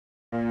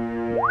Hi,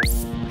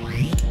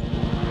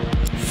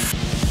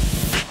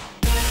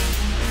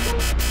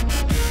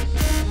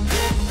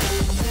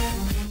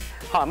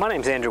 my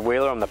name's Andrew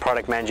Wheeler. I'm the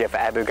product manager for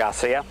Abu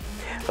Garcia.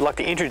 I'd like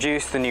to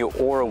introduce the new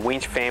Orra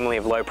Winch family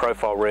of low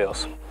profile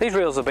reels. These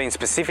reels have been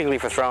specifically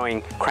for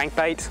throwing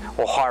crankbaits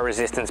or high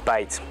resistance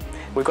baits.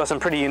 We've got some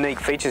pretty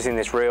unique features in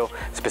this reel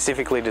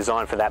specifically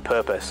designed for that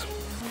purpose.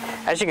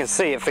 As you can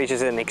see, it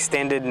features an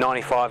extended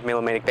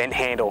 95mm bent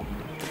handle.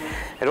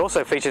 It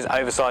also features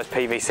oversized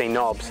PVC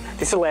knobs.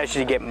 This allows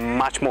you to get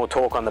much more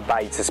torque on the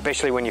baits,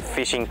 especially when you're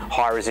fishing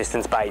high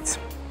resistance baits.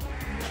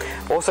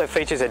 Also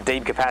features a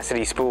deep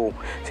capacity spool,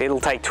 so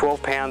it'll take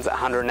 12 pounds,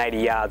 180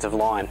 yards of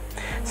line.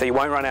 So you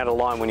won't run out of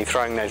line when you're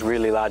throwing those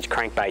really large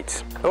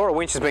crankbaits. The Orra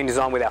Winch has been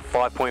designed with our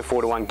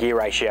 5.4:1 gear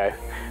ratio.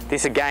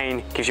 This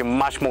again gives you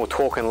much more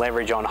torque and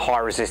leverage on high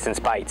resistance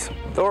baits.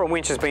 The Orra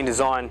Winch has been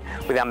designed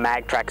with our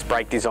MagTrax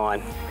brake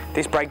design.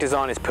 This brake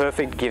design is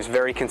perfect, gives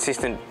very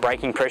consistent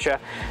braking pressure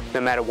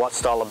no matter what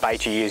style of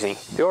bait you're using.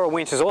 The Orra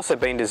Winch has also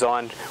been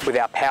designed with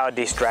our power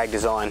disc drag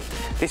design.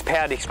 This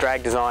power disc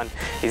drag design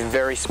is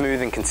very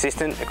smooth and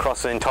consistent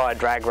across the entire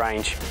drag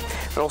range.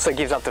 It also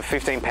gives up to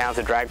 15 pounds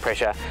of drag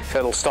pressure, so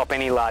it'll stop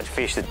any large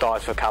fish that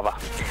dives for cover.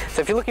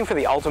 So if you're looking for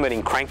the ultimate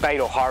in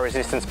crankbait or high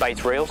resistance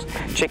baits reels,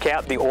 check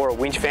out the Orra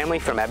Winch family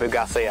from Abu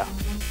Garcia.